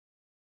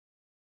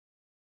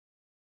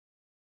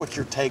What's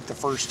your take the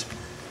first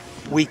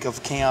week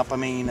of camp? I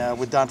mean,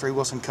 with Dontre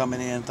Wilson coming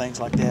in, things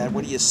like that,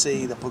 what do you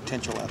see the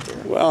potential out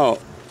there? Well,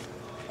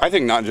 I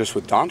think not just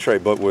with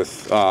Dontre, but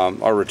with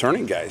our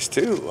returning guys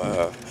too.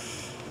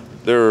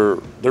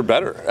 They're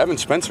better. Evan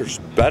Spencer's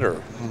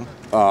better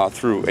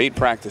through 8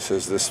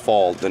 practices this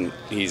fall than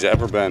he's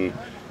ever been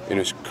in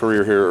his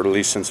career here, or at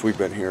least since we've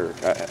been here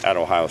at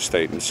Ohio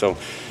State.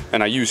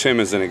 And I use him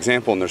as an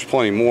example, and there's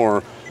plenty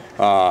more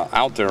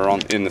out there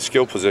in the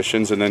skill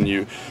positions, and then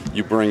you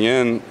bring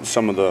in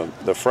some of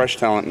the fresh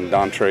talent in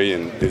Dontre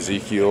and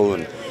Ezekiel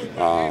and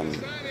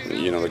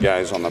the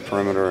guys on the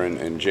perimeter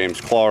and James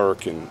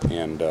Clark and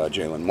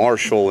Jalen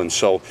Marshall, and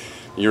so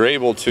you're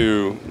able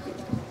to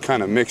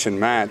kind of mix and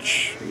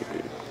match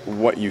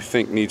what you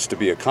think needs to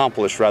be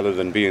accomplished rather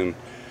than being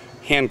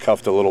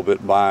handcuffed a little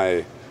bit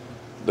by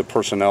the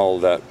personnel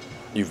that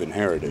you've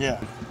inherited. Yeah.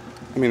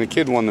 I mean, the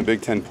kid won the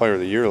Big Ten Player of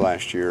the Year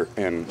last year,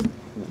 and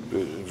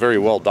very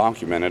well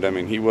documented. I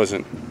mean, he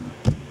wasn't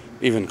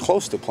even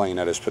close to playing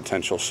at his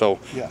potential. So,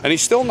 yeah. And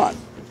he's still not.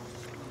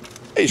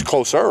 He's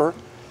closer,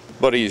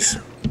 but he's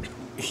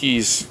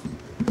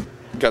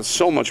got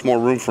so much more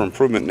room for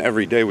improvement. And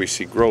every day we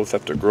see growth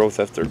after growth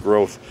after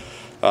growth.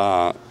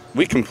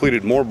 We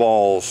completed more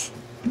balls,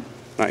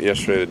 not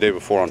yesterday, the day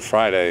before on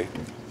Friday,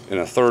 in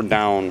a third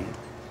down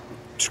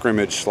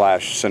scrimmage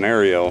 /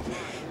 scenario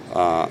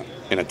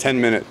in a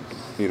 10-minute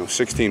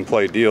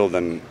 16-play deal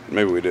than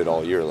maybe we did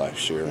all year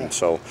last year. Yeah. And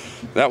so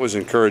that was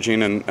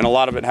encouraging, and a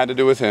lot of it had to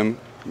do with him.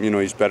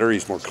 He's better,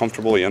 he's more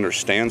comfortable, he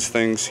understands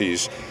things,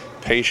 he's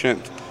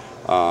patient.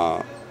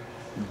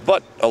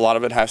 But a lot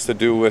of it has to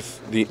do with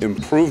the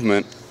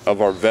improvement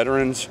of our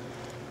veterans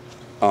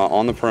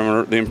on the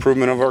perimeter, the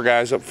improvement of our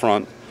guys up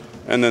front,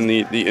 and then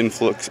the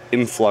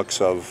influx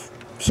of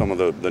some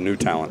of the new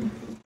talent.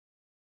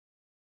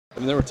 I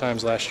mean, there were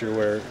times last year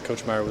where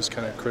Coach Meyer was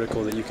kind of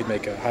critical that you could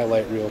make a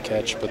highlight reel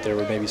catch, but there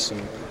were maybe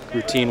some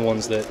routine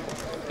ones that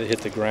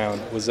hit the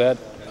ground. Was that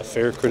a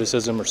fair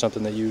criticism or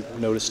something that you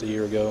noticed a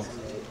year ago?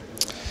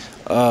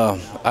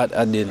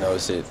 I did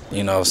notice it.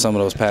 Some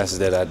of those passes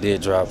that I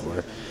did drop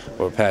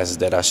were passes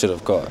that I should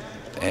have caught.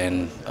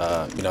 And,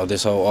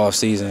 this whole off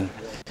season,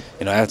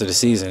 after the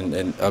season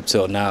and up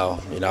till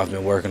now, I've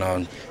been working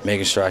on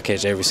making sure I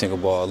catch every single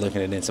ball, looking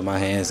it into my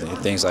hands and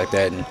things like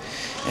that. And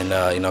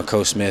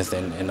Coach Smith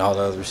and all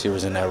the other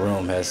receivers in that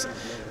room has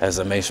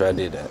made sure I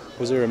did that.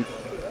 Was there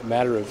a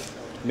matter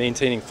of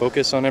maintaining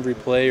focus on every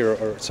play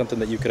or something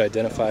that you could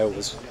identify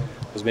was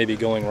maybe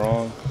going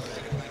wrong?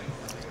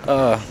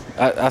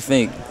 I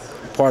think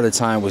part of the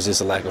time was just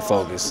a lack of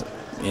focus.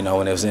 When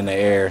it was in the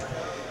air,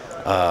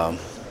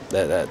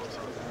 that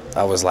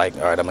I was like,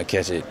 all right, I'm gonna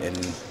catch it, and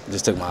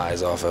just took my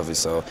eyes off of it.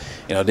 So,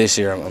 this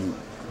year I'm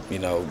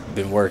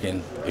been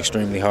working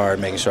extremely hard,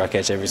 making sure I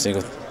catch every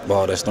single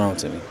ball that's thrown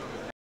to me.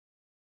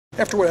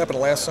 After what happened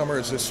last summer,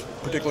 is this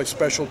particularly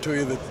special to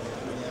you that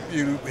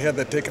you had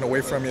that taken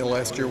away from you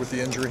last year with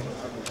the injury?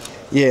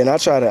 Yeah, and I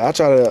try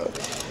to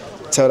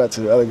tell that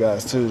to the other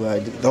guys too.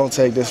 Like, don't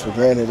take this for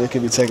granted. It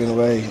could be taken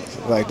away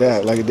like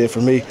that, like it did for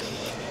me.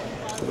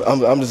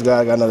 I'm just glad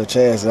I got another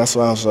chance. That's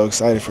why I'm so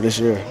excited for this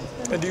year.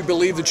 And do you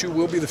believe that you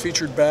will be the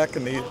featured back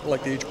and the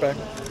H-back?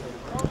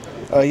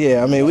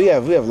 Yeah, I mean, we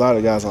have a lot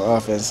of guys on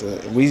offense.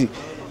 The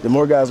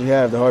more guys we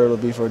have, the harder it'll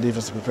be for our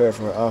defense to prepare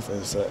for our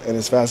offense. And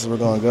as fast as we're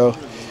going to go,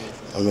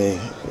 I mean,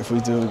 if we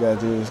do what we got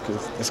to do,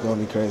 it's going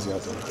to be crazy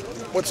out there.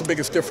 What's the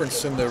biggest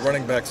difference in the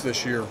running backs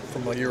this year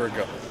from a year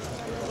ago?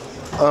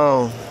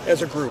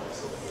 As a group,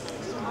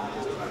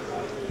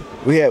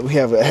 we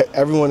have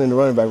everyone in the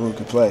running back room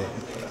can play.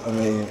 I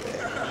mean,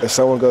 if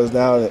someone goes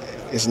down,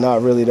 it's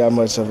not really that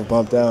much of a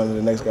bump down to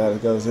the next guy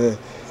that goes in.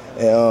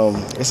 And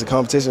it's a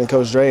competition.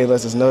 Coach Dre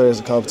lets us know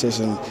there's a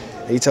competition.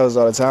 He tells us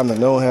all the time that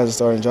no one has a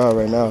starting job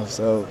right now,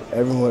 so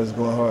everyone is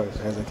going hard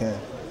as they can.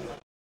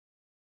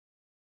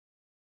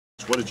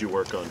 What did you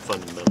work on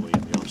fundamentally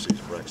in the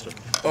offseason, Braxton?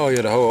 Oh,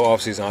 yeah, the whole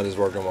offseason I just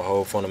worked on my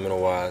whole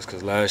fundamental-wise,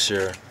 because last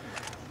year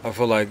I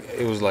feel like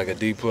it was like a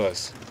D+.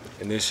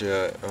 And this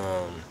year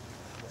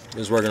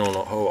just working on the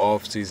whole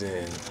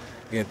offseason and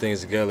getting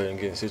things together and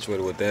getting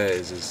situated with that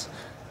is just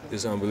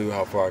it's unbelievable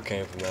how far I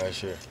came from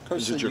last year.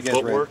 Coach, is it your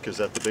footwork? Is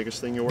that the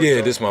biggest thing you worked on?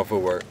 Yeah, this is my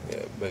footwork. Yeah,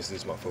 basically this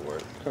is my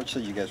footwork. Coach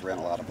said you guys ran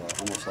a lot of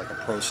almost like a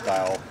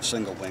pro-style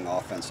single-wing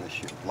offense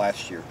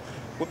last year.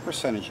 What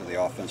percentage of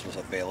the offense was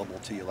available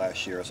to you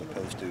last year as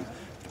opposed to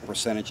the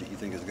percentage that you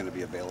think is going to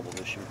be available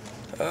this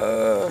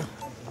year?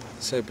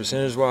 Say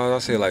percentage-wise, I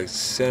say like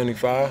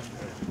 75.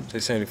 Say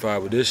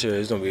 75, but this year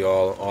it's going to be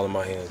all in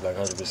my hands, like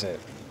 100%.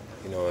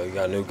 You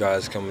got new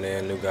guys coming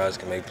in, new guys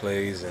can make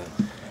plays and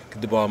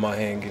get the ball in my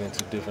hand, get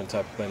into different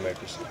type of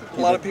playmakers.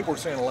 A lot of people are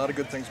saying a lot of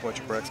good things about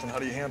you, Braxton. How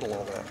do you handle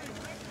all that?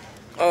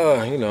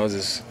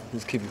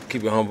 Just keep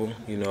it humble,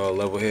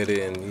 level-headed,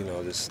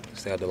 and just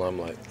stay out the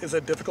limelight. Is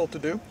that difficult to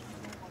do?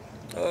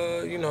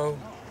 No,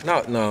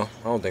 I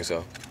don't think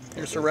so.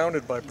 You're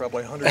surrounded by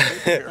probably 100 people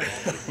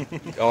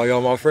here. All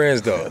y'all my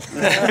friends, though.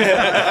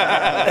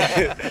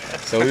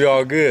 So we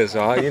all good.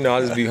 So, I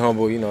just be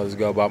humble, just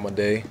go about my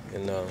day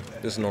and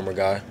just a normal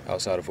guy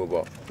outside of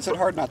football. Is it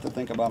hard not to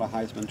think about a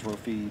Heisman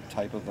Trophy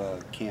type of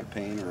a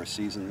campaign or a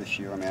season this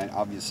year? I mean,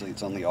 obviously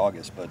it's only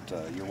August, but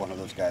you're one of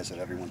those guys that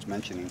everyone's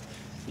mentioning.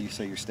 You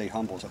say you stay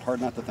humble. Is it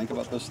hard not to think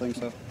about those things,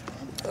 though?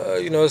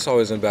 It's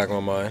always in the back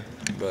of my mind.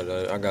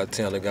 But I got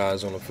 10 other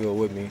guys on the field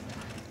with me.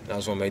 I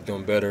just want to make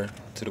them better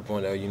to the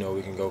point that,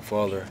 we can go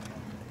farther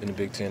in the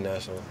Big Ten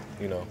national,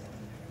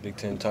 Big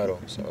Ten title.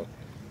 So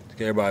to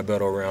get everybody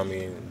better around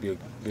me and be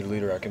the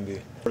leader I can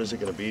be. What is it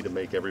going to be to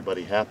make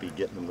everybody happy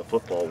getting them the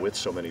football with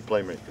so many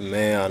playmakers?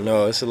 Man, I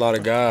know. It's a lot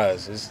of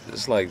guys.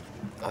 It's like,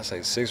 I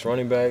say 6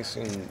 running backs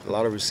and a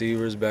lot of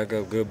receivers,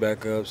 good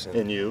backups.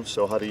 And you,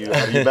 so how do you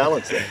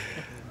balance that?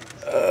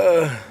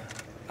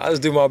 I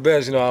just do my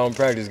best, I don't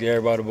practice, get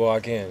everybody the ball I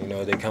can.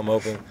 They come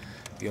open,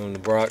 give them the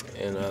Brock,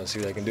 and see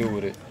what they can do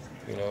with it.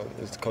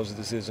 It's the coach's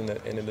decision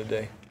at the end of the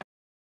day.